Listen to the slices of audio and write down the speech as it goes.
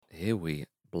Here we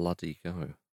bloody go.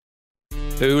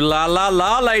 Ooh la la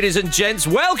la, ladies and gents.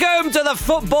 Welcome to the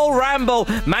Football Ramble.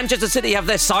 Manchester City have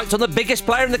their sights on the biggest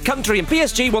player in the country and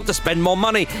PSG want to spend more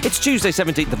money. It's Tuesday,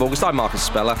 17th of August. I'm Marcus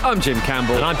Speller. I'm Jim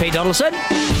Campbell. And I'm Pete Donaldson.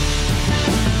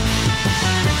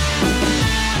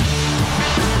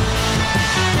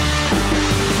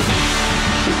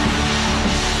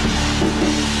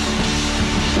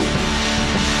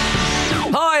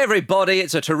 Hi, everybody.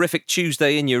 It's a terrific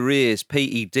Tuesday in your ears.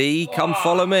 PED, come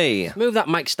follow me. Move that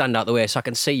mic stand out the way so I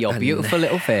can see your beautiful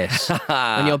little face.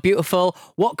 And your beautiful,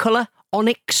 what colour?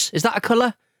 Onyx? Is that a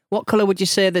colour? What colour would you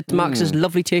say that Marcus's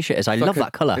lovely t-shirt is? I love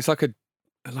that colour. It's like a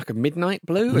midnight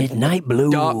blue. Midnight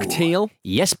blue. Dark teal.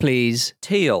 Yes, please.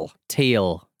 Teal.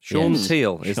 Teal. Sean Yes.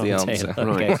 Teal is Sean the answer. Teal.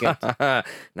 Okay, good.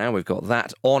 Now we've got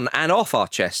that on and off our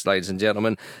chests, ladies and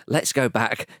gentlemen. Let's go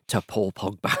back to Paul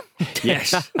Pogba.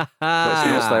 Yes. Let's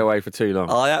not stay away for too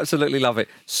long. I absolutely love it.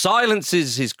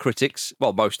 Silences his critics,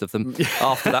 well, most of them,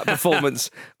 after that performance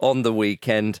on the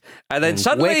weekend. And then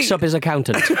suddenly... Wakes up his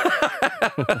accountant.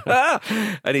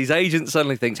 and his agent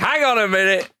suddenly thinks, hang on a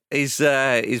minute, his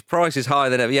price is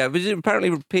higher than ever. Yeah, but apparently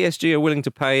PSG are willing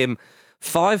to pay him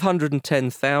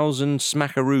 510,000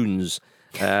 smackaroons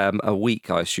a week,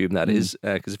 I assume that is,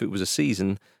 because if it was a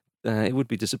season, it would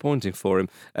be disappointing for him.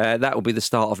 That will be the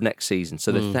start of next season.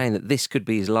 So they're saying that this could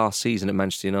be his last season at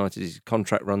Manchester United. His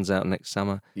contract runs out next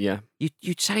summer. Yeah.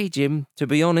 You'd say, Jim, to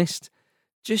be honest,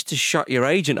 just to shut your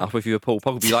agent up if you were Paul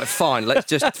Pogba, be like, fine, let's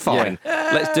do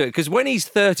it. Because when he's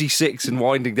 36 and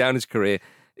winding down his career,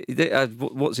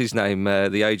 what's his name?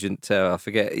 The agent, I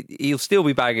forget. He'll still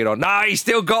be banging on. No, he's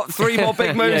still got 3 more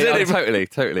big moves in him.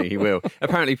 Totally, he will.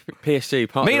 Apparently,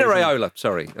 PSG. Mina Raiola,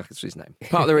 sorry, that's his name.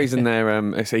 Part of the reason they're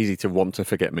it's easy to want to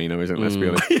forget Mina, isn't it? Let's be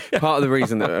honest. Part of the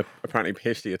reason that apparently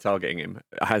PSG are targeting him,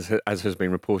 as has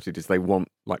been reported, is they want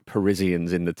like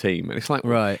Parisians in the team, and it's like,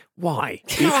 Right. Why?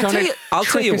 I'll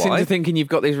tell you us why. into thinking you've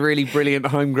got this really brilliant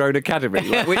homegrown academy.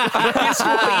 Like, what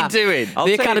are you doing?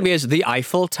 The academy is the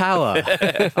Eiffel Tower.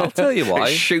 I'll tell you why.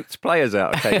 It shoots players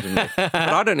out occasionally. But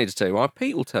I don't need to tell you why.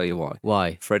 Pete will tell you why.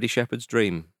 Why? Freddie Shepherd's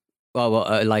dream. Oh,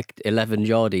 well, like 11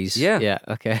 Geordies. Yeah. Yeah,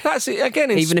 okay. That's it. Again,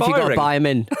 inspiring. Even if you've got to buy him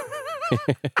in.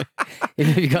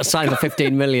 Even if you've got to sign for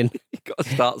 15 million. You've got to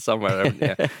start somewhere, haven't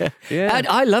you? Yeah.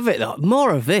 I love it though.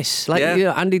 More of this. Like, Yeah. you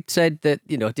know, Andy said that,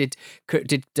 you know, did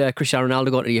Cristiano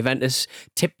Ronaldo go to Juventus,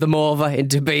 tip them over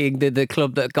into being the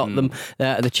club that got them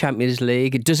the Champions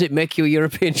League? Does it make you a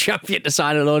European champion to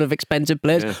sign a load of expensive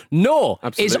players? Yeah. No,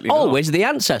 Absolutely is not. always the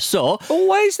answer. So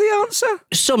Always the answer.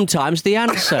 sometimes the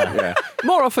answer. Yeah.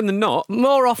 More often than not.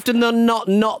 More often than not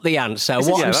the answer. What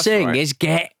yeah, I'm that's saying right. is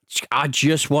I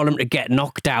just want them to get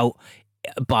knocked out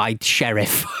by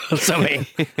Sheriff or something.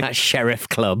 That Sheriff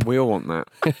Club. We all want that.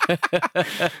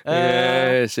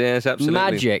 Yes, absolutely.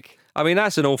 Magic. I mean,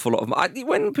 that's an awful lot of...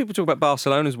 when people talk about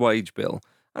Barcelona's wage bill,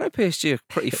 I know PSG are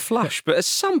pretty flush, but at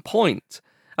some point,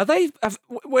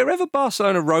 wherever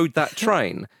Barcelona rode that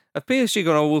train, have PSG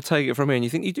gone, we'll take it from here, and you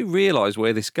think you do realise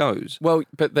where this goes? Well,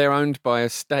 but they're owned by a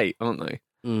state, aren't they?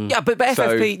 Yeah, but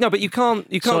FFP... No, but you can't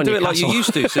So do it like you Newcastle.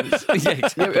 used to since... Yeah,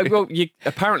 exactly. Yeah, well,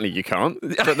 apparently you can't,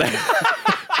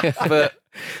 but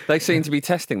they seem to be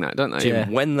testing that, don't they? Jim, Yeah.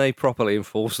 when they properly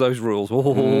enforce those rules,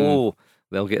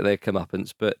 they'll get their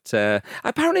comeuppance. But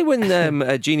apparently when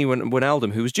Gini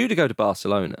Wijnaldum, who was due to go to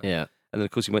Barcelona, Yeah. and then of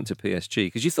course he went to PSG,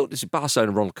 because you thought this is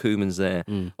Barcelona, Ronald Koeman's there,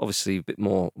 obviously a bit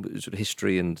more sort of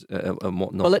history and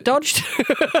whatnot. Well, it dodged.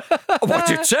 Well,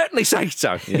 you'd certainly say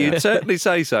so. You'd certainly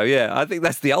say so, yeah. I think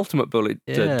that's the ultimate bullet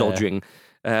dodging.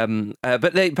 But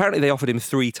apparently they offered him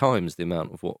 3 times the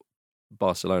amount of what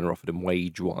Barcelona offered him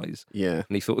wage-wise. Yeah.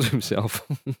 And he thought to himself,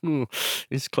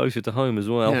 it's closer to home as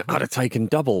well. Yeah, I'd have taken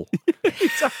double.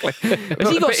 Exactly. Has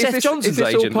he got Seth Johnson's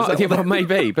agent? Well,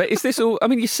 maybe. But is this all... I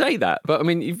mean, you say that, but I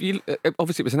mean, if you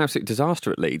obviously it was an absolute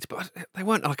disaster at Leeds, but they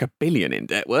weren't like $1 billion in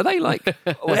debt, were they? Like,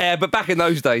 Yeah, but back in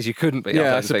those days you couldn't be. yeah, I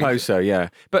don't think. suppose so, yeah.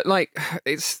 But like,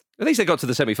 it's... At least they got to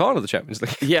the semi-final of the Champions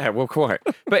League. Yeah, well, quite.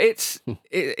 But it's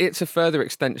a further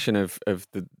extension of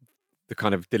the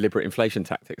kind of deliberate inflation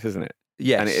tactics, isn't it?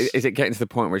 Yes. And is it getting to the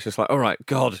point where it's just like, all right,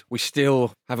 God, we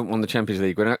still haven't won the Champions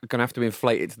League. We're going to have to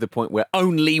inflate it to the point where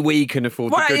only we can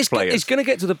afford the good players. It's going to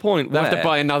get to the point They'll where... have to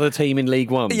buy another team in League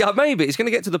One. Yeah, maybe. It's going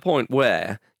to get to the point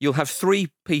where you'll have 3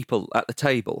 people at the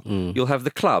table. You'll have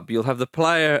the club, you'll have the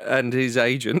player and his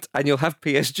agent, and you'll have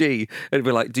PSG. And it'll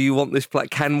be like, do you want this player?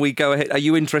 Can we go ahead? Are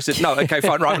you interested? No, okay,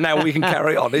 fine, right, now we can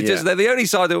carry on. It's just they're the only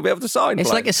side that will be able to sign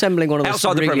It's players. like assembling one of those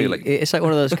Outside the Premier League. It's like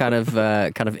one of those kind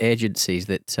of agencies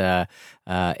that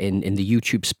in the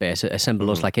YouTube space assemble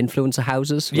those like influencer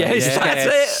houses. Yes,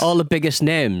 that's it. All the biggest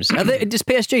names. Is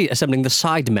PSG assembling the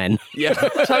side men? Yeah,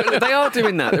 totally. They are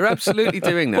doing that. They're absolutely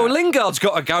doing that. Well, Lingard's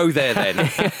got to go there then.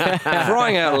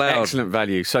 Crying out loud. Excellent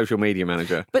value, social media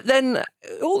manager. But then,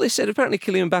 all this said, apparently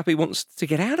Kylian Mbappe wants to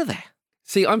get out of there.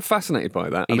 See, I'm fascinated by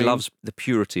that. He loves the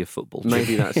purity of football.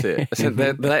 Maybe that's it. I said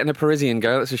they're letting a Parisian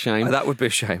go. That's a shame. That would be a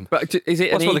shame. But is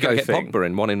it That's an why they're ego going to get thing? Pogba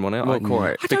in, one out. Well,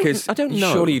 quite. I don't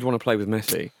know. Surely you'd want to play with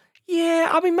Messi. Yeah,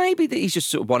 I mean, maybe that he's just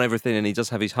sort of won everything and he does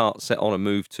have his heart set on a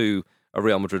move to a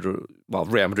Real Madrid,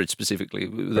 Real Madrid specifically.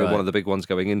 They're one of the big ones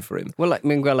going in for him. Well, like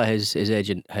Minguella, his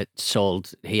agent had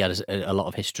sold. He had a lot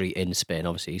of history in Spain.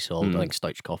 Obviously, he sold like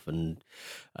Stoichkov and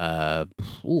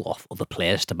other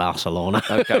players to Barcelona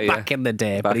back in the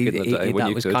day. Back in the day when that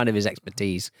you was could. kind of his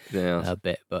expertise Yeah. a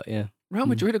bit. But yeah, Real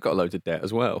Madrid have got loads of debt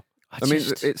as well. I mean,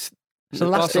 it's the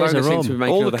last days Barcelona of seems to Rome. be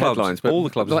making All all the the clubs- headlines. But all the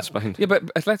clubs in Spain. Yeah, but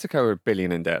Atletico are $1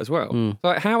 billion in debt as well.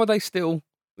 Like, how are they still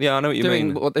Yeah, I know what you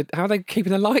doing? mean. How are they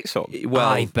keeping the lights on? Well,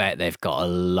 I bet they've got a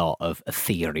lot of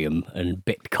Ethereum and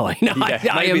Bitcoin. I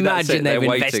maybe that's it. imagine They're they've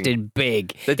waiting. invested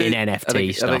big they do- in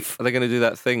NFT stuff. Are they going to do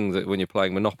that thing that when you're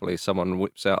playing Monopoly, someone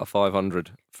whips out a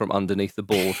 500 from underneath the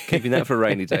board, keeping that for a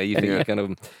rainy day? You think you're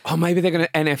going to... Oh, maybe they're going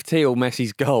to NFT all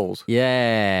Messi's goals.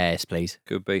 Yes, please.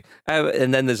 Could be.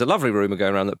 And then there's a lovely rumour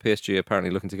going around that PSG are apparently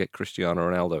looking to get Cristiano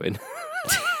Ronaldo in.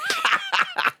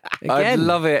 I'd Again.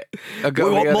 love it. We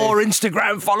want more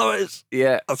Instagram followers.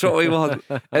 Yeah. That's what we want.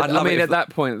 I'd love I mean, it at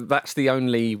that point, that's the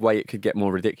only way it could get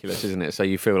more ridiculous, isn't it? So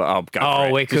you feel like, oh, go for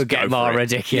Oh, it. it Just could go get for more it.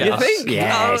 ridiculous. You think?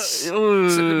 Yes. So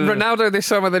Ronaldo this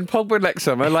summer, then Pogba next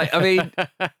summer. Like, I mean,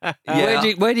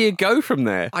 where do you go from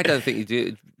there? I don't think you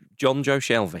do. John Joe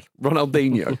Shelby.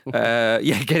 Ronaldinho.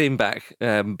 Yeah, get him back.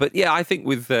 But yeah, I think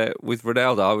with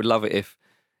Ronaldo, I would love it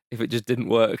if it just didn't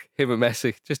work. Him and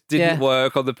Messi just didn't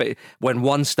work on the pitch. When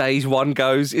one stays, one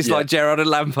goes. It's like Gerrard and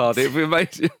Lampard. It'd be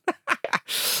amazing.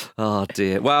 Oh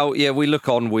dear. Well, yeah, we look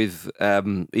on with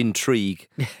intrigue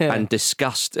and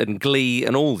disgust and glee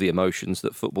and all the emotions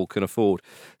that football can afford.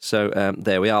 So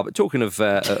there we are. But talking of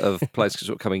players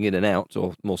sort of coming in and out,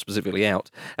 or more specifically out,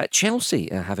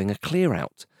 Chelsea are having a clear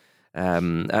out.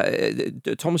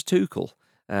 Thomas Tuchel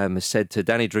has said to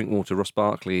Danny Drinkwater, Ross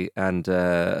Barkley, and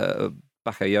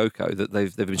Bakayoko that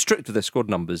they've been strict with their squad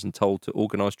numbers and told to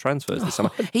organise transfers this summer.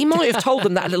 He might have told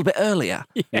them that a little bit earlier.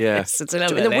 Yes, it's a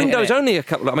little The bit window's late. only a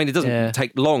couple. I mean, it doesn't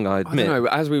take long, I I admit. don't know.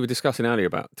 As we were discussing earlier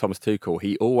about Thomas Tuchel,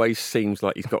 he always seems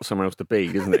like he's got somewhere else to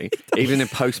be, doesn't he? Even in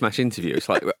post-match interview, it's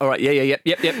like, all right, yep.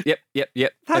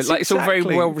 That's Like it's all very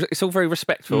exactly- it's all very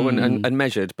respectful and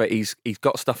measured, but he's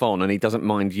got stuff on and he doesn't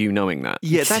mind you knowing that.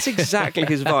 Yeah, that's exactly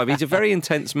his vibe. He's a very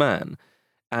intense man,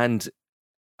 and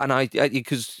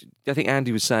because I think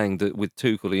Andy was saying that with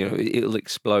Tuchel, it'll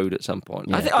explode at some point.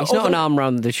 Yeah. I think, He's not an arm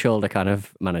round the shoulder kind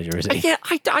of manager, is he? Yeah,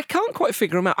 I can't quite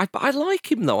figure him out. I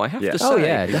like him though. I have to say. Oh,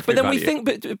 yeah, definitely but then we value. think,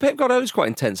 but Pep Guardiola's quite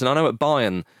intense, and I know at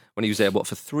Bayern when he was there, for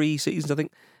 3 seasons, I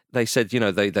think. They said,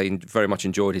 they very much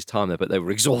enjoyed his time there, but they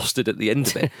were exhausted at the end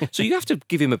of it. So you have to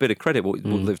give him a bit of credit what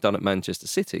they've done at Manchester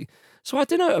City. So I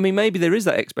don't know. I mean, maybe there is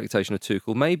that expectation of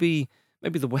Tuchel. Maybe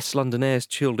the West London airs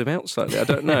chilled him out slightly. I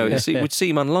don't know. It would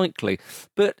seem unlikely.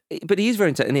 But he is very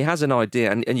intense, and he has an idea,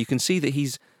 and you can see that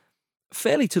he's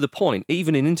fairly to the point,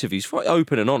 even in interviews, quite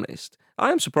open and honest.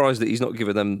 I am surprised that he's not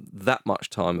given them that much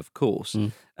time, of course.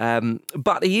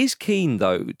 But he is keen,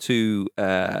 though, to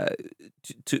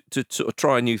sort of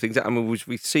try new things. I mean, which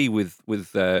we see with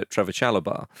Trevor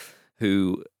Chalobah,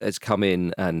 who has come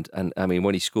in and I mean,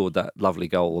 when he scored that lovely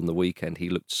goal on the weekend, he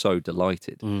looked so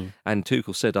delighted. And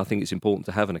Tuchel said, I think it's important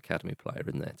to have an academy player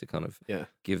in there to kind of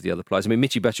give the other players. I mean,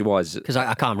 Michy Batshuayi, Because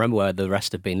I can't remember where the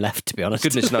rest have been left, to be honest.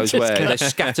 goodness knows where. They're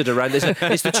scattered around.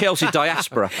 It's the Chelsea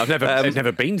diaspora. I've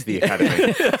never been to the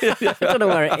academy. I don't know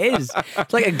where it is.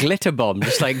 It's like a glitter bomb,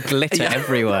 just like glitter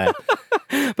everywhere.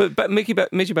 But Michy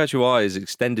Batshuayi has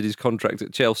extended his contract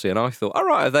at Chelsea, and I thought, all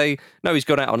right, are they? No, he's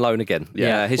gone out on loan again.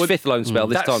 Yeah. His fifth loan spell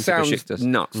this That time to sounds Besiktas.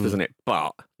 nuts, doesn't it?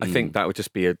 But I think that would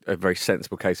just be a very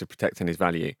sensible case of protecting his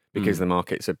value because the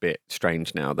market's a bit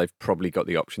strange now. They've probably got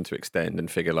the option to extend and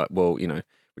figure like, well,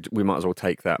 we might as well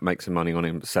take that, make some money on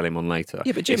him, sell him on later.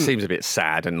 Yeah, but Jim- it seems a bit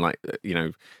sad and like,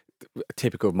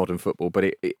 typical of modern football, but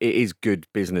it is good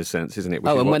business sense, isn't it?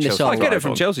 Which Oh, is and what when this Chelsea all- I get it thrive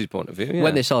from on. Chelsea's point of view. Yeah.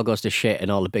 When this all goes to shit and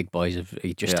all the big boys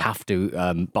you just Yeah. have to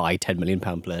buy £10 million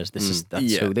players, that's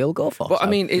Yeah. who they'll go for. Well, I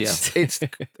So, mean, it's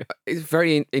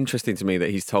very interesting to me that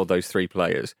he's told those 3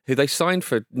 players who they signed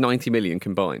for 90 million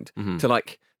combined to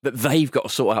like that they've got to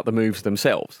sort out the moves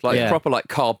themselves, like Yeah. proper like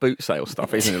car boot sale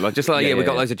stuff, isn't it? Like just like we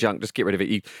got loads of junk, just get rid of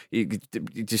it. You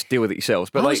just deal with it yourselves.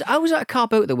 But I was at a car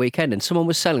boot the weekend and someone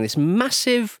was selling this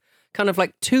massive kind of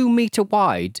like 2 meter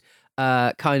wide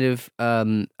kind of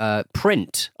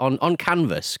print on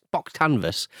canvas, box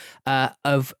canvas,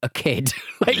 of a kid.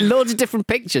 Like loads of different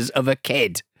pictures of a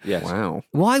kid. Yes. Wow.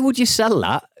 Why would you sell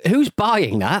that? Who's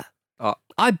buying that? Uh,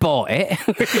 I bought it.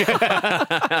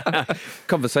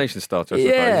 Conversation starter, I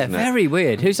suppose, Yeah, isn't it? very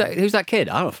weird. Who's that kid?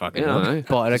 I don't fucking Yeah, I know. know.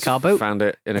 Bought it in a car boot. Found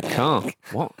it in a car.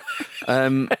 What?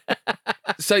 On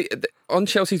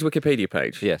Chelsea's Wikipedia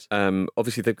page, Yes.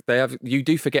 obviously they have. You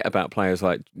do forget about players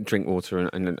like Drinkwater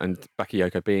and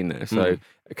Bakayoko being there. So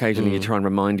occasionally you try and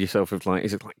remind yourself of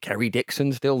is it like Kerry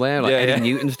Dixon still there? Like Eddie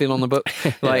Newton still on the book?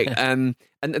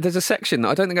 And there's a section that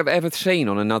I don't think I've ever seen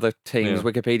on another team's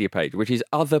Wikipedia page, which is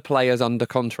other players under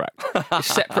contract.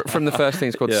 It's separate from the first team.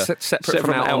 It's called separate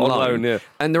from out on loan. Yeah.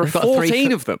 And there are We've got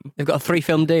 14 of them. They've got a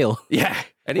 3-film deal. Yeah.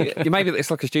 Maybe it's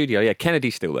like a studio. Yeah,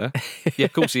 Kennedy's still there. Yeah,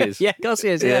 of course he is. Yeah, of course he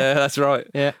is. Yeah, Yeah. that's right.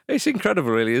 Yeah. It's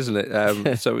incredible, really, isn't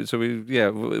it? So we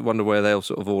wonder where they'll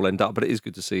sort of all end up. But it is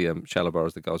good to see Chalobah,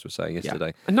 as the guys were saying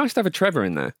yesterday. And nice to have a Trevor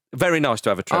in there. Very nice to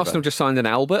have a Trevor. Arsenal just signed an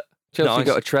Albert. Chelsea Nice.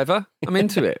 got a Trevor. I'm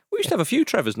into it. We used to have a few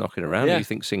Trevors knocking around. Yeah. You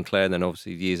think Sinclair, and then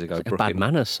obviously years ago, A Brooklyn. Bad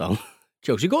Manners song.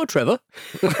 Jokes, you got a Trevor?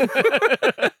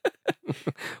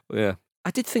 Yeah.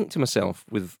 I did think to myself,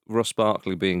 with Ross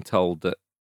Barkley being told that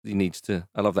he needs to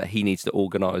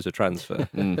organise a transfer,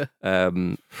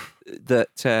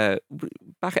 that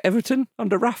back at Everton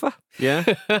under Rafa, Yeah.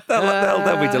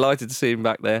 they'll be delighted to see him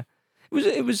back there.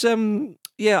 It was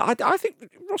I think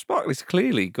Ross Barkley's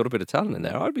clearly got a bit of talent in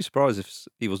there. I'd be surprised if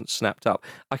he wasn't snapped up.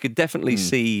 I could definitely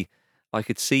see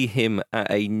him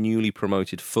at a newly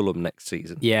promoted Fulham next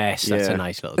season. Yes, that's Yeah. a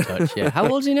nice little touch. Yeah. How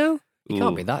old is he now? He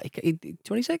can't Ooh. be that.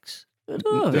 26? I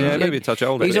don't know. Yeah, maybe a touch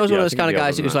older. He's always Yeah, one I of those think kind of he'd be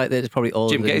guys older who's than like, there's probably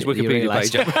older Jim, than get his you Wikipedia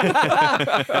realise. page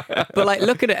up. But like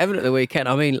looking at Everton at the weekend,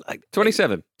 I mean, like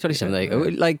 27. 27, there you go.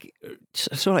 Like,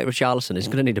 so like Richarlison is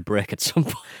going to need a break at some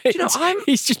point. you know,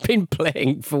 He's just been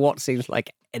playing for what seems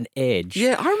like an age.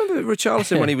 Yeah, I remember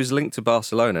Richarlison when he was linked to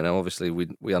Barcelona. Now, obviously,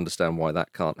 we understand why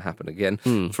that can't happen again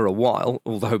for a while,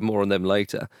 although more on them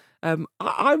later.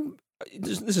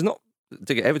 This is not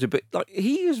to get Everton, but like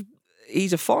he's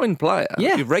a fine player.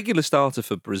 Yeah. A regular starter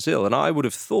for Brazil, and I would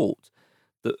have thought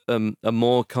that a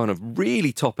more kind of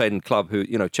really top end club, who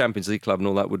Champions League club and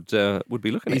all that, would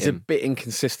be looking He's at a him. bit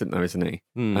inconsistent though, isn't he?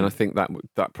 Hmm. And I think that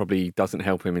probably doesn't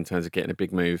help him in terms of getting a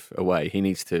big move away. He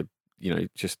needs to,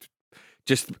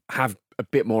 just have a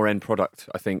bit more end product,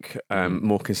 I think,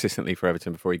 more consistently for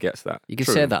Everton before he gets that. You can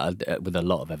True. say that with a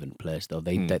lot of Everton players, though.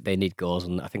 They need goals,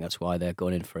 and I think that's why they're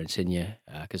going in for Insigne,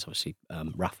 because obviously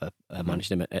Rafa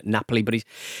managed him at Napoli. But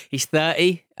he's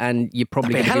 30, and you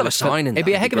probably That'd be a hell of a signing, It'd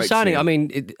be a that'd heck be of a great to signing. see I him.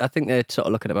 mean, I think they're sort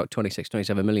of looking at about 26,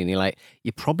 27 million. You're like,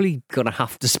 you're probably going to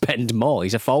have to spend more.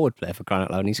 He's a forward player, for crying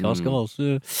out loud, and he scores goals.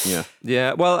 Yeah.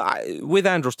 Yeah, well, with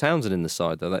Andros Townsend in the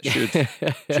side, though, that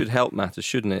should help matters,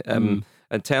 shouldn't it?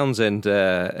 And Townsend,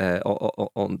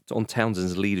 on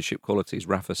Townsend's leadership qualities,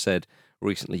 Rafa said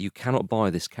recently, you cannot buy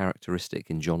this characteristic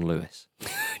in John Lewis.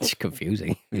 It's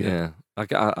confusing. Yeah,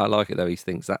 I like it though. He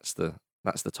thinks that's the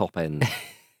top end.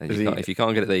 And if you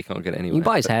can't get it there, you can't get it You anywhere. can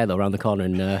buy his hair, though, around the corner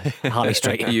in Harley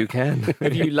Street. You can.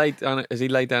 Has he laid down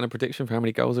a prediction for how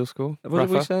many goals he'll score? What did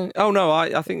we Rafa? say? Oh no,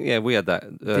 I think we had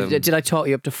that. Did I talk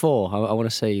you up to 4? I want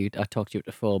to say I talked you up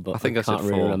to 4, but I think I said can't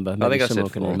really 4. remember. I Maybe think I said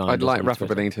someone can 4. remind I'd us like on Rafa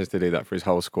Twitter. Benitez to do that for his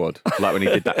whole squad, like when he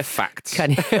did that facts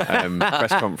Can you? press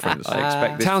conference. I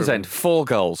expect this Townsend, 4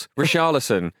 goals.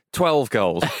 Richarlison, 12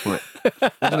 goals.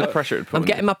 Imagine the pressure it put I'm on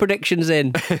getting my predictions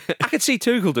in. I could see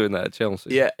Tuchel doing that at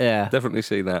Chelsea. you. Yeah. Definitely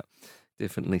see that.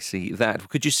 Definitely see that.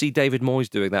 Could you see David Moyes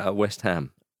doing that at West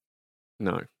Ham?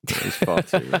 No, he's far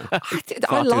too.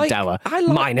 Far too dour.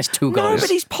 Minus 2 No, goals. but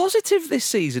he's positive this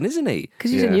season, isn't he?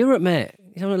 Because he's in Yeah. Europe, mate.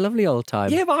 He's having a lovely old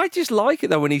time. Yeah, but I just like it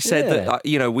though when he said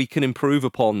Yeah. that we can improve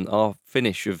upon our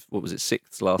finish of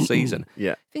 6th last season.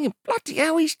 Yeah. Thinking bloody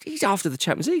hell, he's after the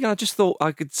Champions League. And I just thought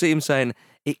I could see him saying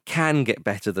it can get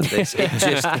better than this. It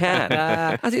just can.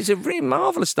 And it's a really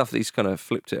marvellous stuff that he's kind of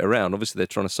flipped it around. Obviously, they're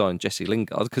trying to sign Jesse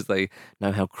Lingard because they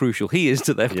know how crucial he is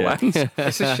to their plans.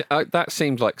 That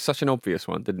seemed like such an obvious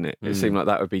one, didn't it? It seemed like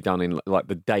that would be done in like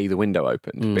the day the window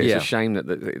opened. But it's Yeah. a shame that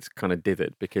it's kind of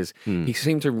dithered because he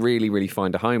seemed to really, really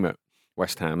find a home at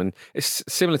West Ham. And it's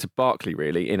similar to Barkley,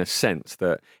 really, in a sense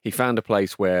that he found a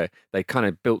place where they kind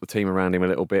of built the team around him a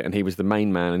little bit and he was the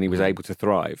main man and he was able to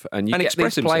thrive. And you And get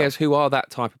express these players himself. who are that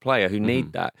type of player who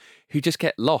need that, who just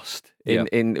get lost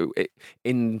in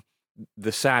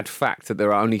the sad fact that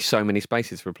there are only so many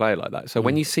spaces for a player like that. So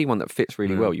when you see one that fits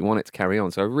really well, you want it to carry on.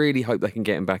 So I really hope they can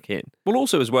get him back in. Well,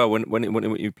 also as well, when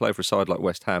you play for a side like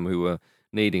West Ham who are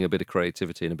needing a bit of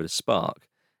creativity and a bit of spark,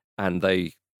 and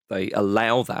they they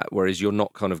allow that, whereas you're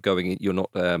not kind of going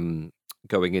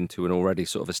into an already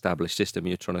sort of established system.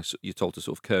 You're told to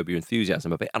sort of curb your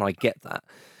enthusiasm a bit, and I get that.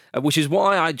 Which is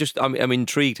why I'm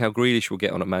intrigued how Grealish will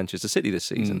get on at Manchester City this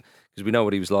season, because we know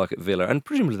what he was like at Villa, and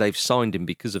presumably they've signed him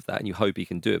because of that, and you hope he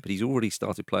can do it. But he's already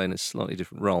started playing a slightly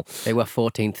different role. They were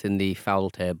 14th in the foul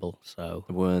table, so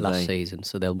last season,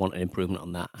 so they'll want an improvement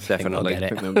on that. Definitely, I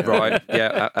think they'll get it. Right?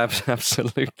 Yeah,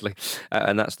 absolutely,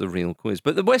 and that's the real quiz.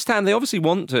 But the West Ham, they obviously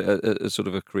want a sort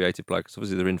of a creative player, because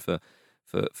obviously they're in for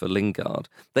Lingard.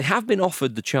 They have been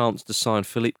offered the chance to sign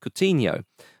Philippe Coutinho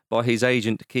by his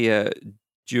agent Kia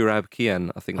Joorabchian,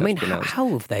 I think that's pronounced. How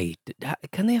have they?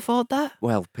 Can they afford that?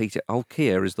 Well, Peter, old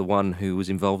Kia is the one who was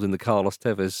involved in the Carlos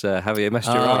Tevez, Javier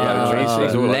Mascherano.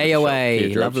 He's all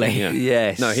layaway, lovely. Yeah.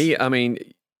 Yes. No, I mean,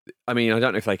 I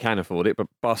don't know if they can afford it, but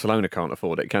Barcelona can't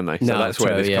afford it, can they? So No, that's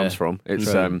where true, this comes from.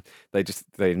 It's True.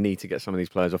 they need to get some of these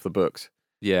players off the books.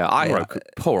 Yeah,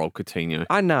 Poor old Coutinho.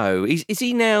 I know. Is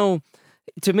he now?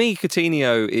 To me,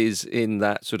 Coutinho is in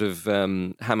that sort of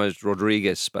James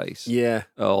Rodriguez space. Yeah.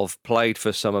 Of played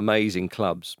for some amazing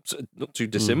clubs, not too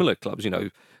dissimilar clubs. You know,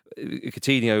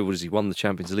 Coutinho he won the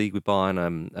Champions League with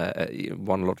Bayern,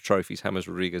 won a lot of trophies. James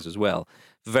Rodriguez as well.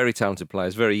 Very talented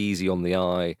players, very easy on the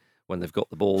eye when they've got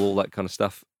the ball, all that kind of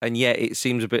stuff. And yet, it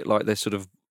seems a bit like they're sort of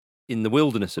in the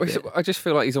wilderness a bit. I just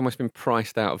feel like he's almost been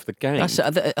priced out of the game. That's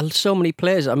so many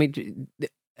players. I mean.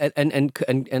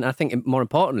 And I think more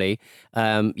importantly,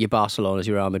 your Barcelonas,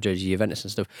 your Real Madrid, your Juventus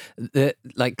and stuff,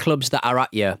 like clubs that are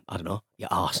at your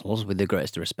Arsenals, with the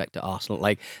greatest respect to Arsenal,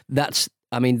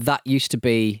 that used to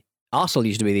be. Arsenal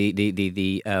used to be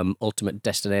the ultimate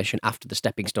destination after the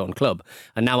stepping stone club,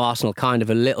 and now Arsenal kind of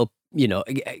a little.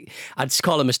 I'd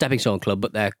call them a stepping stone club,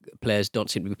 but their players don't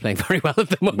seem to be playing very well at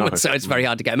the moment, so it's very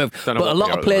hard to get a move. But a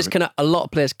lot of players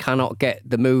cannot get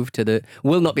the move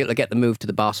will not be able to get the move to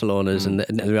the Barcelonas and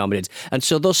the Real Madrids. And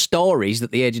so those stories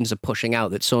that the agents are pushing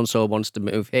out that so and so wants to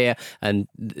move here and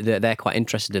they're quite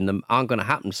interested in them aren't going to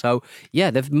happen. So yeah,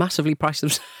 they've massively priced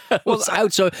themselves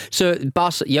out. So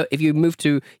if you move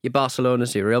to your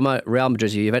Barcelonas, your Real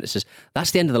Madrids, your Juventuses,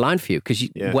 that's the end of the line for you, because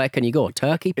where can you go?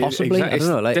 Turkey, possibly? Exactly. I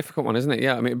don't know. It's difficult one, isn't it?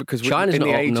 Yeah, I mean, because China's in not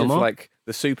the open age no of more. like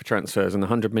the super transfers and the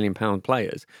 £100 million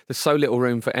players, there's so little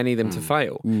room for any of them to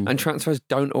fail, and transfers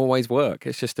don't always work.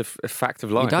 It's just a fact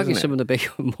of life. You'd argue isn't it? some of the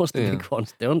most of the big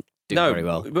ones don't do very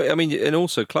well. But I mean, and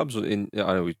also clubs I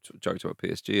know we joked about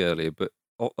PSG earlier, but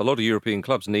a lot of European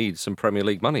clubs need some Premier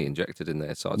League money injected in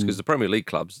their sides, because the Premier League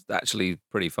clubs are actually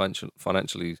pretty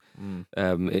financially, in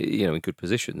good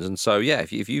positions. And so, yeah,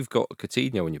 if you've got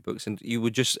Coutinho in your books, and you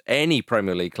would just any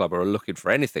Premier League club are looking for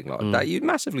anything like that, you'd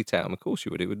massively tout them. Of course,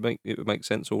 you would. It would make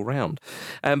sense all round.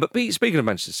 But speaking of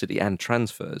Manchester City and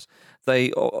transfers,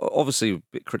 they obviously a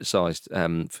bit criticised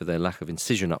for their lack of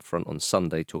incision up front on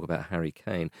Sunday. Talk about Harry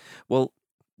Kane. Well.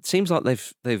 It seems like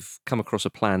they've come across a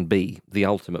plan B, the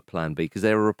ultimate plan B, because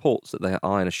there are reports that they are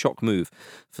eyeing a shock move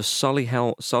for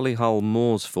Solihull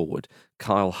Moors forward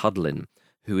Kyle Hudlin,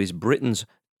 who is Britain's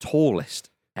tallest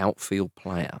outfield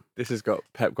player. This has got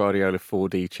Pep Guardiola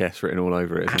 4D chess written all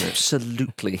over it, isn't it?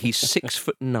 Absolutely. He's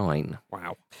 6'9".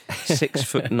 Wow.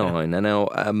 6'9". And now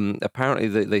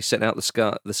apparently they sent out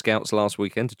the scouts last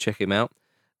weekend to check him out.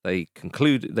 They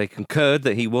concurred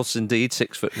that he was indeed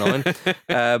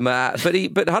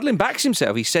 6'9". But Hudlin backs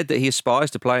himself. He said that he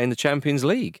aspires to play in the Champions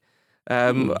League,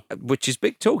 which is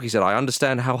big talk. He said, I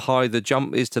understand how high the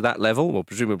jump is to that level. Well,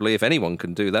 presumably if anyone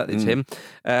can do that, it's him.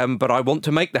 But I want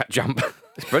to make that jump.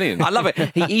 It's brilliant. I love it.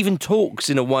 He even talks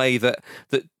in a way that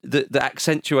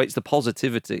accentuates the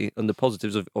positivity and the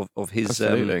positives of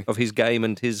his game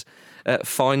and his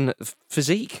fine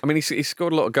physique. I mean, he's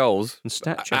scored a lot of goals and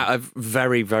stature at a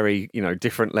very, very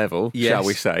different level, shall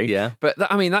we say? Yeah. But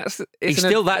I mean, he's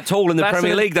still that tall in the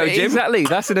Premier League, though, Jim. Exactly.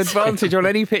 That's an advantage on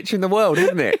any pitch in the world,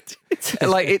 isn't it?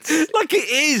 Like it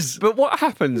is. But what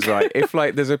happens, right? If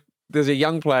there's a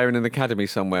young player in an academy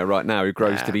somewhere right now who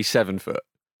grows to be 7 foot.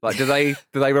 Like, do they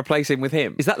replace him with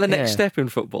him? Is that the next step in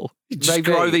football? You just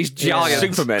grow these giant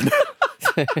Supermen.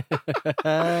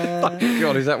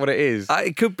 God, is that what it is?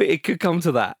 It could be. It could come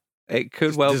to that. It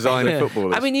could well design be. a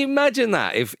footballer. I mean, you imagine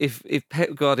that if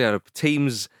Pep Guardiola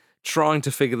teams trying to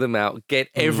figure them out, get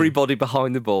everybody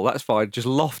behind the ball. That's fine. Just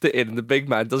loft it in, and the big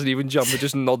man doesn't even jump and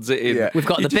just nods it in. Yeah. We've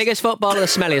got the biggest footballer, the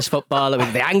smelliest footballer, we've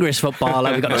got the angriest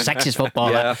footballer, we've got the sexiest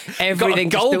footballer. Yeah. Everything.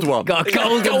 Got a gold one. Got a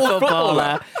golden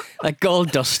footballer, like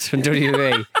Gold Dust from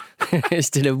WWE.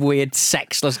 Just in a weird,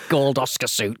 sexless gold Oscar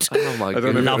suit. Oh my god! I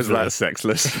don't know if it was that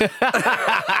sexless.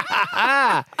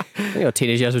 Your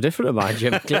teenage years were different than mine,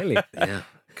 Jim. Clearly. Yeah.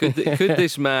 Could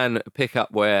this man pick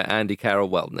up where Andy Carroll?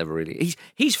 Well, never really.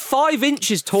 He's 5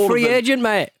 inches taller. Free than, agent,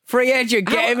 mate. Free agent.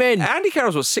 Get him in. Andy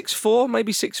Carroll's what, 6'4",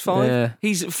 maybe 6'5". Yeah.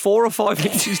 He's 4 or 5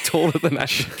 inches taller than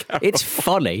Andy Carroll. It's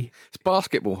funny. It's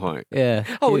basketball height. Yeah.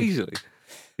 Oh, easily.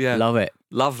 Yeah, Love it.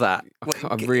 love that.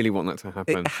 I really want that to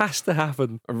happen. It has to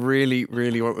happen. I really,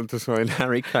 really want them to sign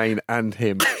Harry Kane and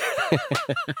him.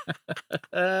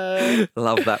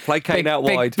 Love that. Play Kane out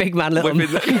wide. Big man, little man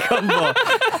combo.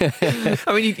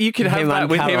 I mean, you could have that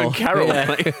with him and Carroll.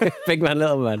 Yeah. Big man,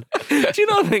 little man. Do you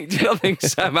not think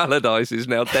Sam Allardyce is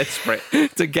now desperate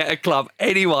to get a club?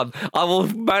 Anyone, I will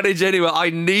manage anyone. I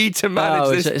need to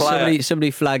manage this player.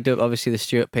 Somebody flagged up, obviously, the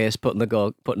Stuart Pearce putting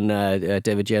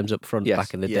David James up front Yes,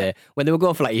 back in the day when they were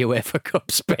going for like UEFA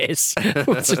Cup space. It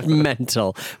was just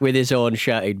mental with his own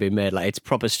shirt he'd been made. Like it's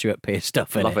proper Stuart Pearce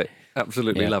stuff. Love it.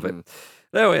 Absolutely love it.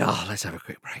 There we are. Let's have a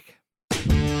quick break.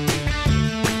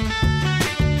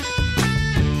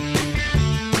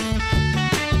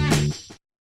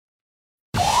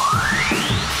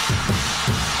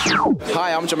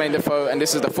 Hi, I'm Jermaine Defoe, and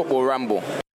this is the Football Ramble.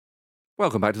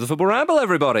 Welcome back to the Football Ramble,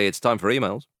 everybody. It's time for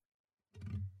emails.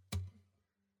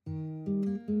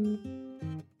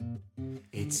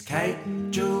 It's Kate,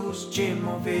 Jules, Jim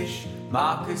or Vish,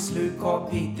 Marcus, Luke or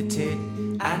Pete the Tit.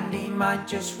 Andy might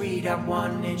just read out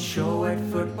one. It's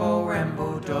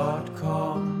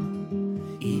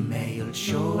show@footballramble.com. Email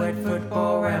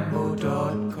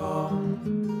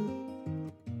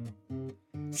show@footballramble.com.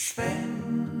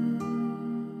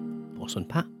 Sven. Awesome,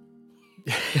 Pat.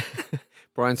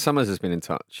 Brian Summers has been in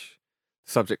touch.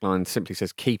 The subject line simply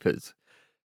says keepers.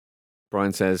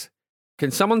 Brian says,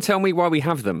 "Can someone tell me why we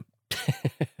have them?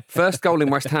 First goal in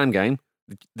West Ham game,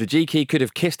 the G-Key could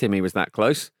have kissed him, he was that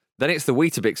close. Then it's the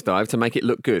Weetabix dive to make it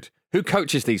look good. Who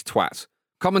coaches these twats?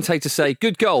 Commentators say,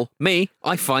 good goal. Me,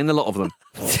 I find a lot of them."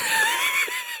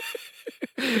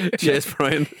 Cheers,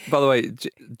 Brian. By the way,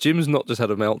 Jim's not just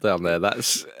had a meltdown there.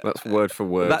 That's word for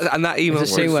word. and that email.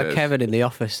 There's a scene where says. Kevin in the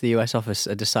US office,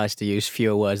 decides to use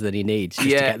fewer words than he needs just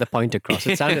to get the point across.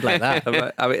 It sounded like that.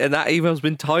 I mean, and that email's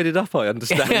been tidied up, I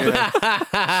understand.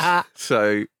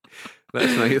 So let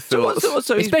us know your thoughts.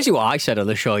 So It's basically what I said on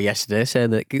the show yesterday,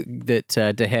 saying that De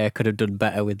Gea could have done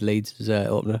better with Leeds as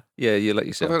opener. yeah, you let I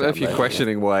yourself don't know down if you're there.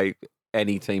 questioning why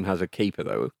any team has a keeper,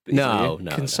 though. No.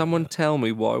 Can someone tell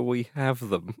me why we have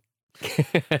them?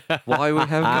 Why we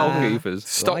have goalkeepers?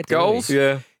 Stop Why do we? goals?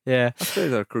 Yeah. Yeah. I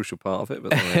suppose they're a crucial part of it.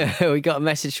 But We got a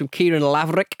message from Kieran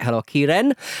Laverick. Hello,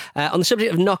 Kieran. On the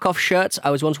subject of knockoff shirts,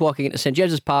 I was once walking into St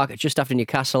James's Park just after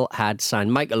Newcastle had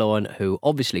signed Michael Owen, who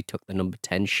obviously took the number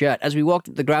 10 shirt. As we walked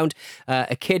up the ground,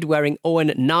 a kid wearing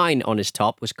Owen 9 on his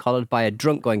top was collared by a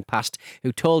drunk going past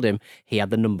who told him he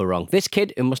had the number wrong. This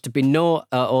kid, who must have been no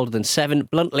older than 7,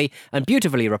 bluntly and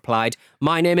beautifully replied,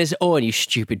 "My name is Owen, you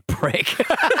stupid prick."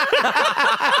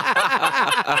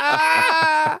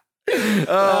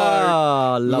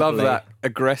 Oh, Love lovely. that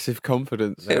aggressive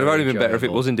confidence. it would have only been better if it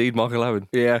enjoyable. was indeed Michael Owen.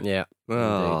 Yeah. Yeah.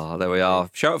 Oh, there we are.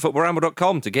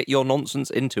 Shout@footballramble.com to get your nonsense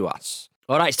into us.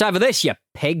 All right, it's time for this, you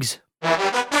pigs.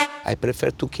 I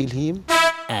prefer to kill him.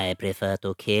 I prefer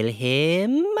to kill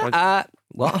him.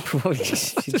 What? What were you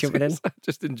jumping in?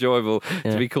 Just enjoyable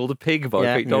to be called a pig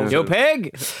by Pete Donaldson. You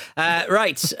pig!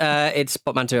 Right, it's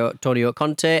Antonio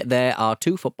Conte. There are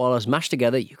 2 footballers mashed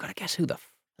together. You've got to guess who the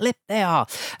flip they are.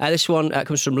 This one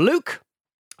comes from Luke.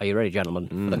 Are you ready, gentlemen,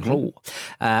 for the clue?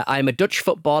 I am a Dutch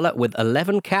footballer with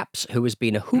 11 caps who has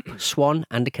been a hoop, swan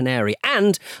and a canary.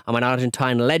 And I'm an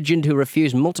Argentine legend who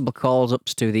refused multiple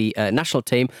calls-ups to the national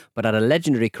team, but had a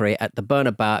legendary career at the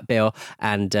Bernabeu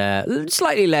and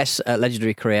slightly less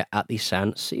legendary career at the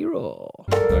San Siro.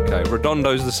 Okay,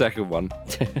 Redondo's the second one.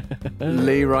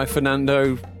 Leroy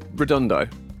Fernando Redondo.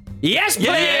 Yes, please!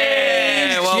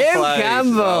 Yeah, well Jim played,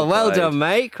 Campbell. Well played. done,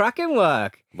 mate. Cracking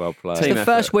work. Well played. It's Team the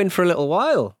effort. first win for a little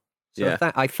while. So Yeah.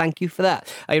 I thank you for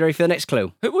that. Are you ready for the next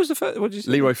clue? Who was the first? What did you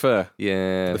say? Leroy Fur.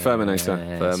 Yeah. The Furminator.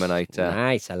 Furminator.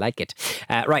 Nice, I like it.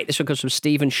 Right, this one comes from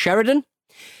Stephen Sheridan.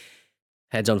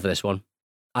 Heads on for this one.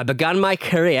 I began my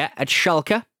career at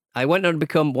Schalke. I went on to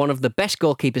become one of the best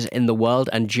goalkeepers in the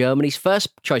world and Germany's first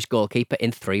choice goalkeeper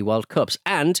in 3 World Cups.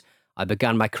 And I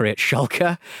began my career at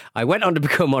Schalke. I went on to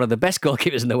become one of the best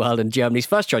goalkeepers in the world and Germany's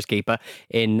first choice keeper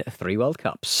in 3 World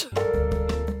Cups.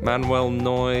 Manuel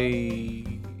Neuer.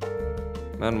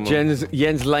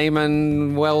 Jens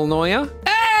Lehmann Neuer.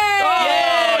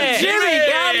 Hey! Jimmy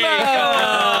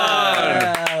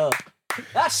Campbell!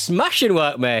 That's smashing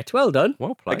work, mate. Well done.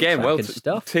 Well played. Again, Cracking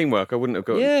stuff. teamwork. I wouldn't have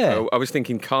got. Yeah. I was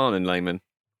thinking Kahn and Lehmann.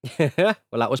 Well,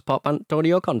 that was Pop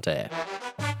Antonio Conte.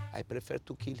 I prefer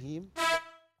to kill him.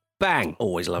 Bang.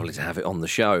 Always lovely to have it on the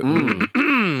show.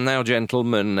 Now,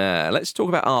 gentlemen, let's talk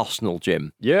about Arsenal,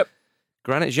 Jim. Yep.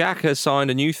 Granit Xhaka has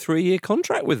signed a new 3-year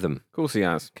contract with them, Of course he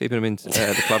has. keeping him in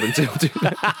the club until.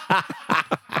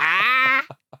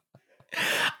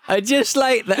 I just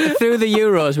like that through the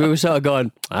Euros, we were sort of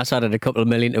going, that's added a couple of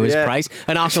million to his price.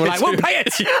 And Arsenal were like, we'll pay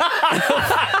it.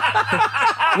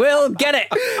 We'll get it.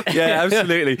 Yeah,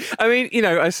 absolutely. I mean, you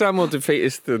know, I sound more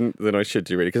defeatist than I should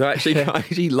do, really, because I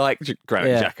actually like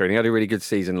Granit Xhaka, and he had a really good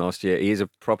season last year. He is a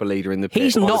proper leader in the pitch.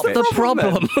 He's not the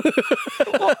problem.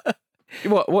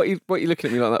 What are you looking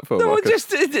at me like that for? No, Marcus?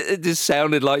 it just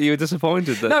sounded like you were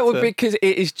disappointed. That, No, well, because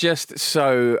it is just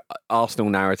so Arsenal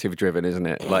narrative driven, isn't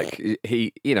it? Like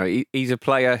he's a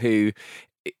player who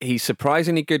he's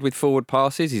surprisingly good with forward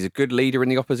passes. He's a good leader in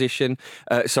the opposition.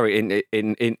 In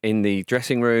the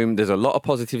dressing room, there's a lot of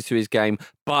positives to his game,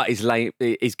 but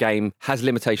his game has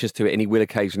limitations to it, and he will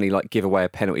occasionally give away a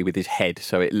penalty with his head.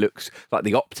 So it looks like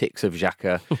the optics of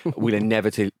Xhaka will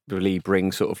inevitably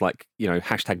bring sort of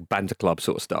hashtag banter club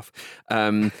sort of stuff.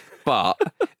 But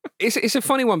it's a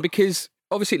funny one because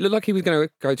obviously it looked like he was going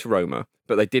to go to Roma,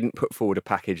 but they didn't put forward a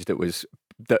package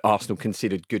that Arsenal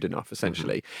considered good enough,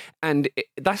 essentially. And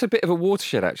that's a bit of a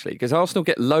watershed, actually, because Arsenal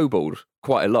get lowballed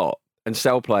quite a lot and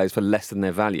sell players for less than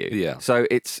their value. Yeah. So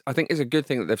I think it's a good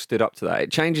thing that they've stood up to that.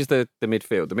 It changes the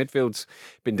midfield. The midfield's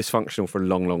been dysfunctional for a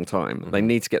long, long time. They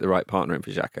need to get the right partner in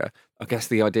for Xhaka. I guess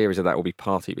the idea is that will be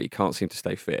Partey, but he can't seem to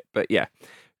stay fit. But yeah,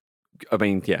 I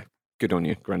mean, yeah, good on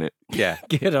you, Granit. Yeah,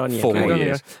 Good on you. 4 more Good on you.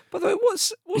 years. By the way,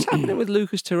 what's happening with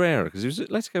Lucas Torreira? Because he was at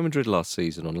Atletico Madrid last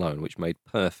season on loan, which made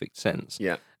perfect sense.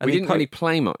 Yeah. And We he didn't really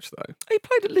play much, though. He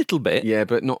played a little bit, Yeah,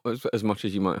 but not as much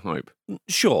as you might hope.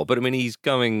 sure, but I mean, he's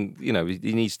going. He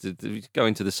needs to go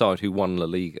into the side who won La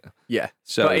Liga. Yeah.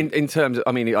 So- but in terms of,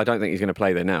 I mean, I don't think he's going to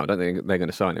play there now. I don't think they're going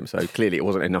to sign him. So clearly it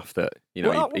wasn't enough that,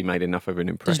 he made enough of an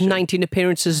Does impression. 19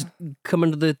 appearances come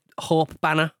under the Hope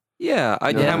banner? Yeah,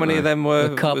 Yeah. how many of them were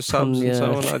The cup subs and, and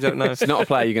so yeah. on? I don't know. It's not a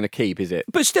player you're going to keep, is it?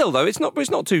 But still, though, it's not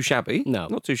too shabby. No.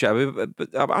 Not too shabby. But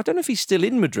I don't know if he's still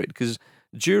in Madrid because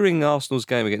during Arsenal's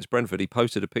game against Brentford, he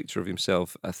posted a picture of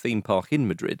himself at a theme park in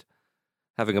Madrid,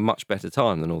 having a much better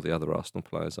time than all the other Arsenal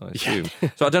players, I assume.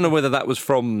 So I don't know whether that was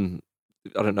from,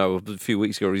 I don't know, a few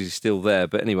weeks ago, or is he still there?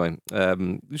 But anyway,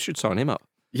 we should sign him up.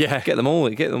 Yeah. Get them all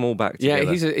back together.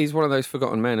 Yeah, he's one of those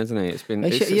forgotten men, isn't he? It's been You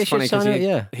it's should funny sign because it,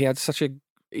 yeah. he had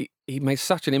he made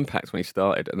such an impact when he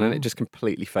started, and then it just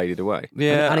completely faded away.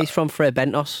 Yeah, And he's from Fray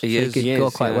Bentos. He so is, He could he go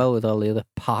is, quite yeah. well with all the other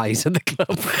pies at the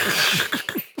club.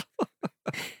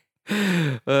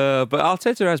 But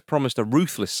Arteta has promised a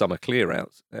ruthless summer clear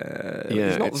out.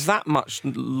 There's not it's- that much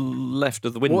left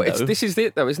of the window. Well, this is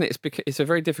it, though, isn't it? It's a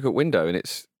very difficult window, and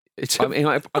it's. It's I mean,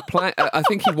 I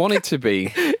think he wanted to be.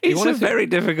 He It's wanted a very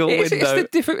difficult window.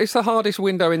 It's the hardest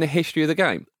window in the history of the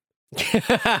game,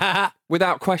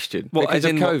 without question. What, because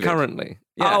as in of what, COVID. current?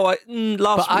 Yeah. Oh,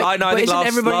 last. I think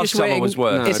last summer was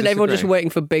worse. No, Isn't everyone just disagree. waiting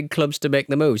for big clubs to make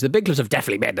the moves? The big clubs have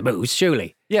definitely made the moves,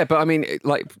 surely. Yeah, but I mean,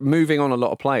 moving on a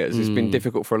lot of players has been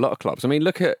difficult for a lot of clubs. I mean,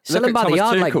 look at Sell them by the Thomas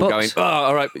yard Tuchel like going, books. oh,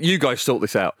 all right, you guys sort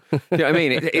this out. You know what I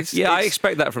mean? I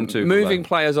expect that from Tuchel. moving though.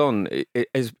 players on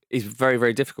is very,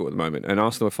 very difficult at the moment, and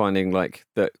Arsenal are finding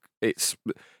that it's.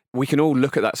 We can all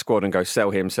look at that squad and go,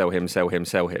 sell him, sell him, sell him,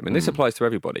 sell him. And this applies to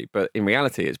everybody. But in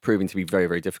reality, it's proving to be very,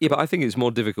 very difficult. Yeah, but I think it's more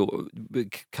difficult.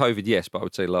 COVID, yes, but I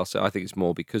would say I think it's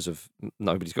more because of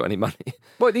nobody's got any money.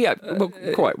 Well, yeah,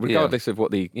 quite. Regardless of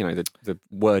what the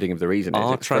wording of the reason is.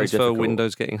 Our it's very transfer difficult.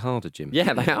 window's getting harder, Jim.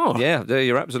 Yeah, they are. Yeah,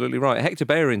 you're absolutely right. Hector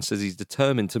Bellerin says he's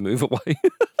determined to move away.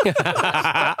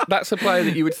 That's a player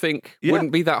that you would think Yeah.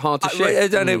 wouldn't be that hard to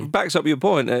ship. And it backs up your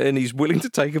point, and he's willing to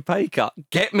take a pay cut.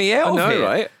 Get me out I know, of here.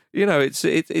 right? It's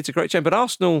a great shame. But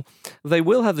Arsenal, they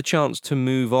will have the chance to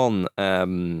move on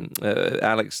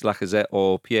Alex Lacazette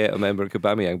or Pierre-Emerick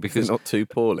Aubameyang because, Not too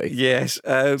poorly. yes,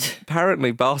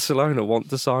 apparently Barcelona want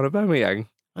to sign Aubameyang.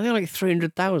 I think like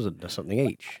 300,000 or something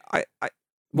each.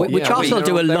 Well, Which yeah, Arsenal they're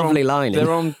do a on- they're lovely on- line. They're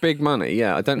on big money,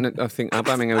 yeah. I don't know. I think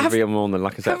Aubameyang would be on more than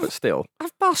Lacazette, but still.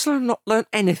 Have Barcelona not learnt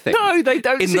anything? No, they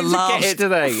don't in seem the to last get it, do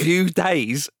they? few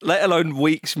days, let alone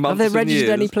weeks, Have months, they and registered years.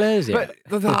 any players yet?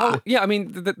 But the whole, yeah, I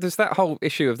mean, there's that whole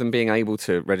issue of them being able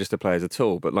to register players at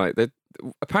all. But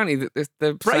apparently they're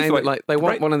saying Braithwaite- that they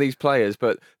want one of these players,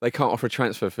 but they can't offer a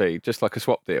transfer fee, just like a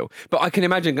swap deal. But I can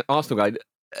imagine Arsenal going,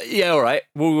 yeah, all right,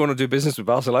 Well, we want to do business with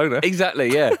Barcelona.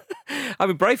 exactly, yeah, I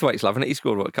mean, Braithwaite's loving it. He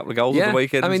scored a couple of goals yeah. on the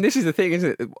weekend. I mean, this is the thing,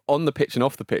 isn't it? On the pitch and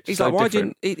off the pitch, he's so like, why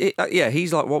different. didn't?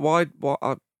 He's like, well, why?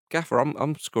 Gaffer,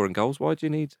 I'm scoring goals. Why do you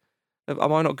need?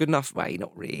 Am I not good enough? Well, you're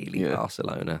not really Yeah.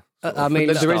 Barcelona. I mean,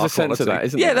 There is a star sense of quality. that,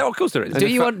 isn't Yeah, there? of course there is. Do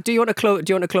you want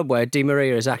a club where Di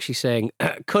Maria is actually saying,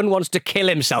 "Kun wants to kill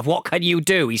himself. What can you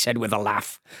do?" He said with a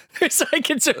laugh. It's like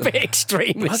it's a bit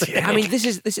extreme. Isn't it? I mean, this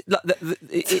is like,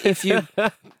 if you,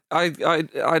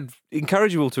 I'd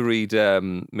encourage you all to read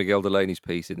Miguel Delaney's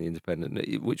piece in the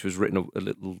Independent, which was written a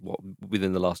little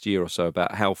within the last year or so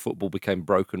about how football became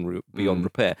broken beyond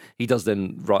repair. He does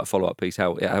then write a follow-up piece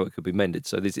how it could be mended.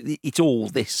 So it's all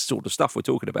this sort of stuff we're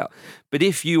talking about. But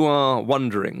if you are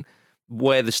wondering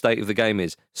where the state of the game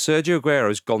is, Sergio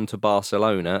Aguero's gone to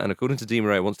Barcelona, and according to Di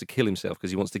Maria, wants to kill himself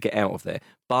because he wants to get out of there.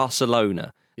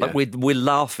 Barcelona. Like we're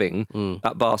laughing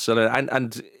at Barcelona,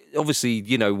 and obviously,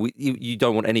 you know, you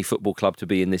don't want any football club to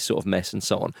be in this sort of mess and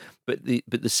so on. But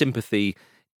the sympathy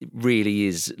really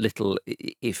is little,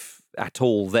 if at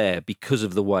all, there because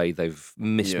of the way they've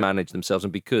mismanaged themselves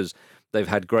and because they've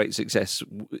had great success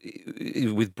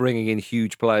with bringing in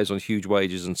huge players on huge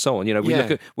wages and so on. You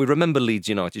know, we remember Leeds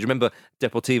United, you remember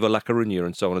Deportivo La Coruña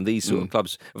and so on, and these sort of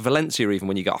clubs, Valencia even,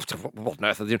 when you go, what on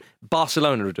earth are they doing?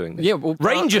 Barcelona are doing this. Yeah, well,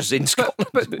 Rangers in Scotland.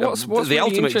 But what's the really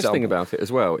ultimate interesting example. about it as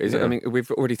well is, I mean,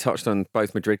 we've already touched on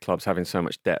both Madrid clubs having so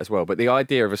much debt as well, but the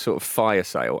idea of a sort of fire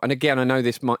sale, and again, I know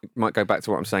this might go back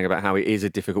to what I'm saying about how it is a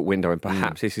difficult window and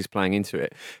perhaps this is playing into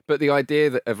it, but the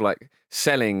idea of like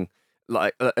selling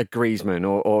like a Griezmann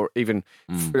or even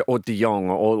or De Jong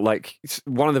or like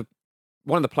one of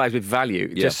the players with value,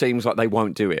 it just seems like they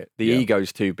won't do it. The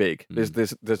ego's too big.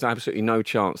 There's absolutely no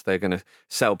chance they're going to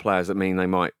sell players that mean they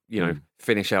might, you know,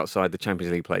 finish outside the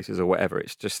Champions League places or whatever.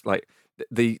 It's just like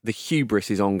the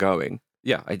hubris is ongoing.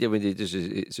 Yeah, I did.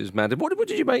 It's just mad. What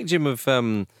did you make, Jim, of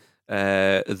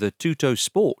the Tutto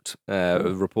Sport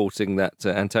reporting that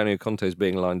Antonio Conte is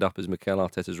being lined up as Mikel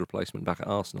Arteta's replacement back at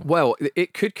Arsenal? Well,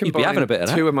 it could You'd be combine having a bit of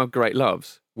that. two of my great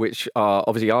loves, which are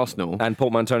obviously Arsenal And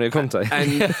Paul Antonio Conte.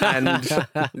 and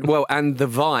and the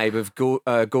vibe of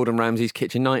Gordon Ramsay's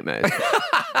Kitchen Nightmares.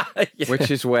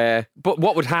 Which is where, but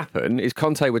what would happen is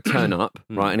Conte would turn up,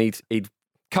 right, and he'd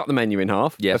cut the menu in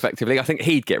half, effectively. I think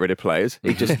he'd get rid of players. He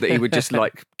would just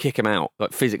like kick them out,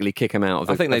 like physically kick them out.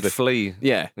 I think they'd flee.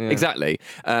 Yeah, exactly.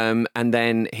 And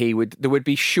then there would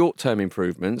be short-term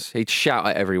improvements. He'd shout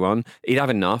at everyone. He'd have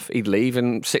enough. He'd leave,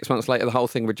 and 6 months later, the whole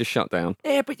thing would just shut down.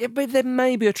 Yeah, but there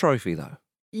may be a trophy though.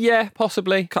 Yeah,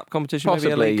 possibly. Cup competition,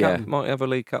 Possibly, maybe a League yeah. Cup. Might have a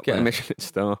League Cup. Get a there. Michelin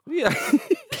star. Yeah,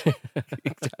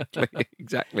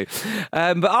 exactly.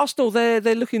 But Arsenal, they're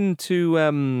looking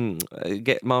to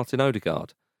get Martin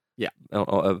Odegaard. Yeah,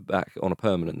 back on a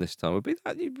permanent this time. Would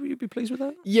you be pleased with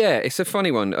that? Yeah, it's a funny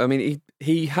one. I mean,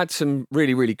 he had some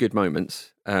really, really good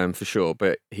moments for sure,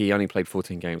 but he only played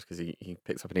 14 games because he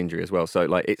picked up an injury as well. So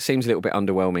like, it seems a little bit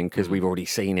underwhelming because we've already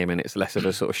seen him, and it's less of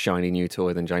a sort of shiny new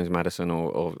toy than James Maddison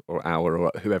or Auer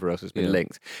or whoever else has been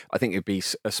linked. I think it'd be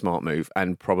a smart move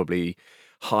and probably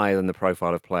higher than the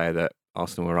profile of player that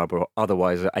Arsenal are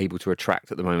otherwise are able to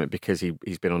attract at the moment because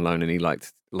he's been on loan and he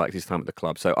liked his time at the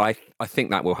club. So I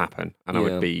think that will happen, and I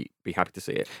would be happy to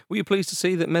see it. Were you pleased to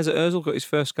see that Mesut Ozil got his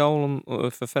first goal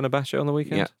for Fenerbahce on the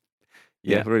weekend?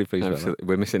 Yeah, really pleased with absolutely.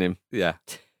 We're missing him. Yeah.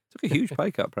 Took a huge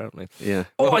pay cut, apparently. Yeah.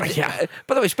 Oh, by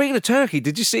the way, speaking of Turkey,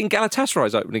 did you see in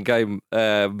Galatasaray's opening game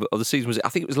of the season? I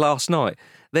think it was last night.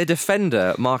 Their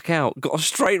defender, Markout, got a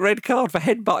straight red card for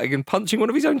headbutting and punching one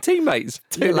of his own teammates.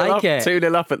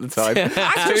 2-0 up at the time.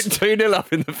 2-0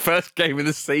 up in the first game of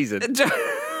the season.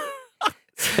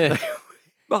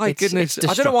 My goodness.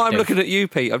 I don't know why I'm looking at you,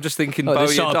 Pete. I'm just thinking the Bowie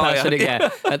sort of person, Dyer.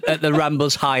 at the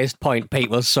Ramble's highest point, Pete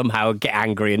will somehow get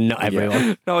angry and not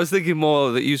everyone. No, I was thinking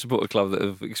more that you support a club that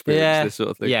have experienced this sort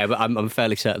of thing. Yeah, but I'm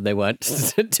fairly certain they weren't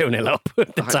 2-0 up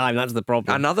at the time. That's the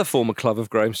problem. Another former club of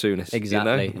Graham Souness.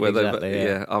 Exactly. You know, Exactly.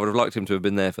 Yeah, I would have liked him to have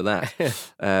been there for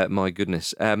that. My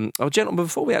goodness. Gentlemen,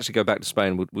 before we actually go back to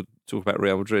Spain, we'll talk about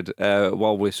Real Madrid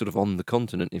while we're sort of on the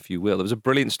continent, if you will. There was a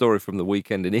brilliant story from the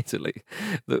weekend in Italy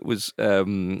that was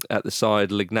at the side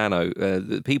Lignano.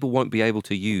 That people won't be able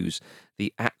to use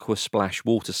the Aqua Splash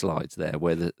water slides there,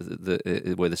 where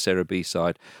the Serie B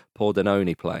side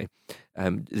Pordenone play.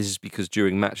 This is because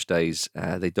during match days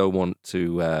they don't want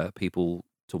people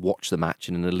to watch the match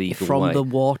in an illegal way. From the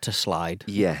water slide.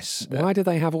 Yes. Why do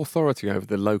they have authority over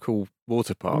the local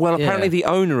water park? Well, apparently the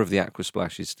owner of the Aqua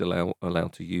Splash is still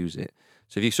allowed to use it.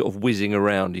 So if you're sort of whizzing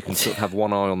around, you can sort of have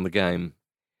one eye on the game.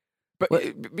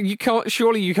 But you can't.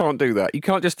 Surely you can't do that. You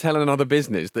can't just tell another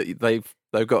business that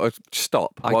they've got to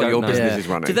stop while your business is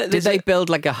running. Did they build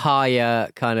like a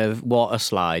higher kind of water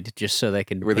slide just so they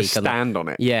could with a peek on stand on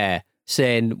it? Yeah.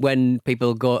 saying when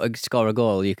people go score a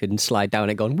goal, you can slide down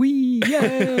it going, wee,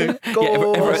 yeah,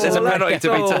 goal. There's a penalty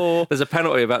there's a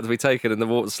penalty about to be taken in the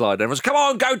water slide. Everyone's, come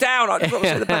on, go down. I just want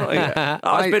to see the penalty.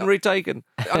 It's been retaken.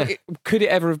 Could it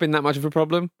ever have been that much of a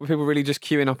problem? Were people really just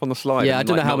queuing up on the slide? Yeah, I and,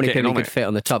 don't know how not many getting people you on could it? fit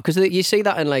on the top because you see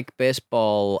that in like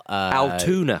baseball.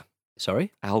 Altoona.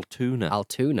 Sorry, Altoona.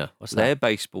 What's Their that?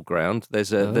 baseball ground.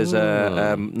 There's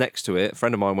a next to it. A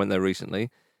friend of mine went there recently.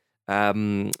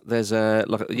 There's a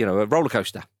roller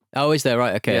coaster. Oh, is there?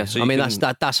 Right, okay. Yeah, so I mean, you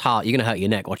that's hard. You're going to hurt your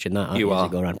neck watching that. Aren't You as are.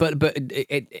 go around. But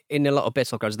in a lot of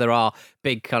baseball grounds, there are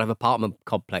big kind of apartment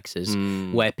complexes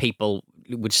where people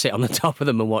would sit on the top of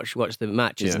them and watch the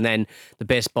matches, Yeah. and then the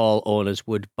baseball owners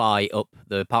would buy up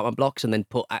the apartment blocks and then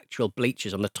put actual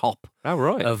bleachers on the top Oh,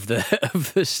 right. of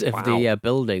the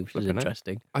building, which is Flipping heck.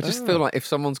 interesting. I just feel like if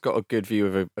someone's got a good view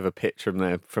of a pitch from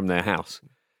their house,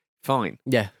 fine.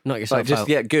 Yeah, knock yourself Like just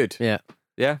out. good. Yeah.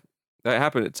 Yeah. That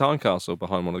happened at Tynecastle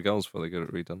behind one of the goals before they got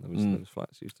it redone. There was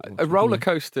flats used to A roller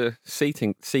coaster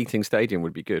seating stadium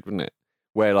would be good, wouldn't it?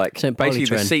 Where like St. Pauli basically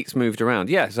the train. seats moved around.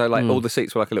 Yeah, so like all the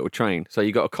seats were like a little train. So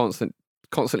you got a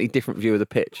constantly different view of the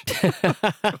pitch.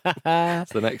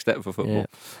 That's the next step for football.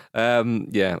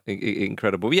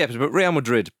 Incredible. Yeah, but Real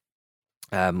Madrid,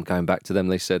 going back to them,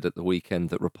 they said at the weekend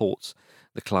that reports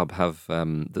the club have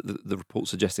the report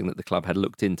suggesting that the club had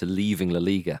looked into leaving La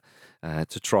Liga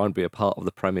to try and be a part of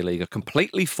the Premier League are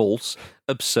completely false,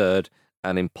 absurd,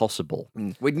 and impossible.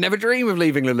 We'd never dream of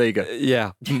leaving La Liga.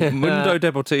 Yeah. Mundo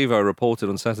Deportivo reported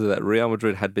on Saturday that Real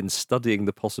Madrid had been studying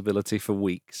the possibility for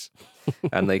weeks.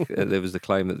 And there was the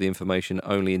claim that the information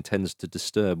only intends to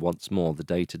disturb once more the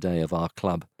day-to-day of our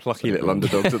club. Plucky little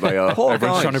underdogs that they are. Poor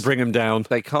Everyone's guys. trying to bring them down.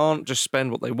 They can't just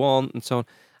spend what they want and so on.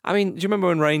 I mean, do you remember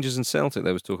when Rangers and Celtic,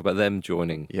 there was talk about them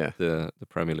joining the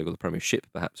Premier League or the Premiership,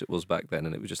 perhaps it was back then,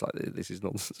 and it was just like, this is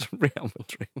nonsense. Real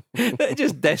Madrid. They're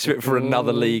just desperate for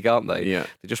another league, aren't they? Yeah.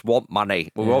 They just want money.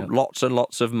 We want lots and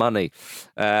lots of money.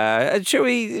 Let's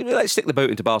stick the boot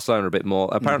into Barcelona a bit more.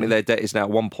 Apparently their debt is now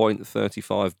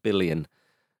 1.35 billion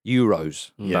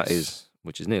euros. Yes. That is,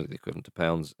 which is nearly the equivalent to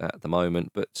pounds at the moment.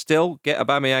 But still, get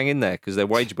Aubameyang in there because their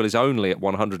wage bill is only at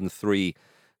 103%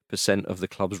 of the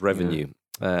club's revenue.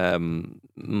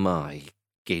 My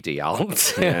giddy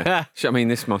aunt. Yeah. I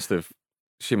mean,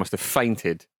 she must have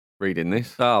fainted reading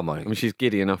this. Oh, my. I mean, she's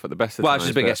giddy enough at the best of Well, times.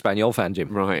 she's a big but- Espanyol fan, Jim.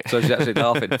 Right. So she's absolutely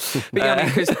laughing. But yeah,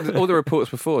 I mean, 'cause all the reports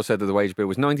before said that the wage bill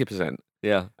was 90%.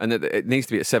 Yeah. And that it needs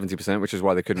to be at 70%, which is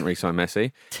why they couldn't re-sign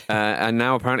Messi. And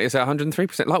now apparently it's at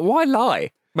 103%. Like, why lie?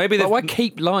 Maybe Like, they've- why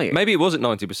keep lying? Maybe it was at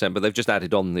 90%, but they've just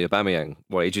added on the Aubameyang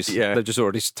wages. Yeah. They've just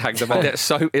already tagged them on. And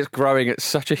it's growing at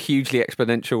such a hugely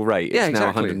exponential rate. Yeah, It's now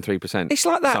exactly. 103%. It's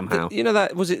like that. Somehow.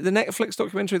 That was it the Netflix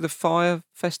documentary, The Fire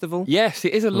Festival? Yes,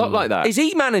 it is a lot like that. Is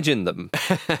he managing them?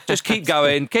 Just keep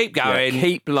going, keep Yeah, going.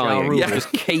 keep lying. Ja Rule.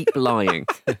 Just keep lying.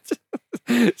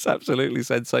 It's absolutely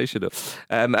sensational.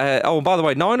 And by the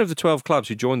way, 9 of the 12 clubs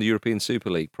who joined the European Super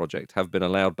League project have been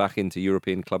allowed back into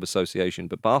European Club Association,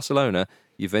 but Barcelona,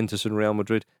 Juventus and Real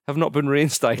Madrid have not been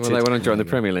reinstated. Well, they want to join the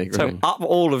Premier League. So Right? up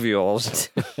all of yours.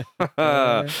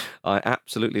 I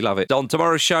absolutely love it. On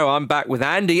tomorrow's show, I'm back with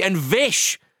Andy and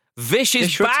Vish. Vish is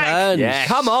Vish back. returns. Yes.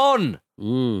 Come on.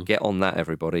 Get on that,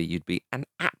 everybody. You'd be an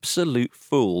absolute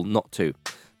fool not to.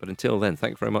 But until then,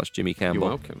 thank you very much, Jimmy Campbell. You're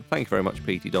welcome. Thank you very much,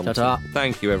 Petey Donaldson. Ta-ta.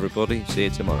 Thank you, everybody. See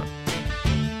you tomorrow.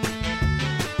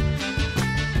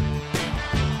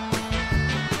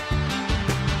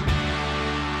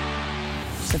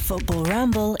 The Football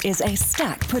Ramble is a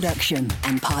Stack production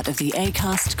and part of the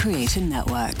Acast Creator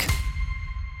Network.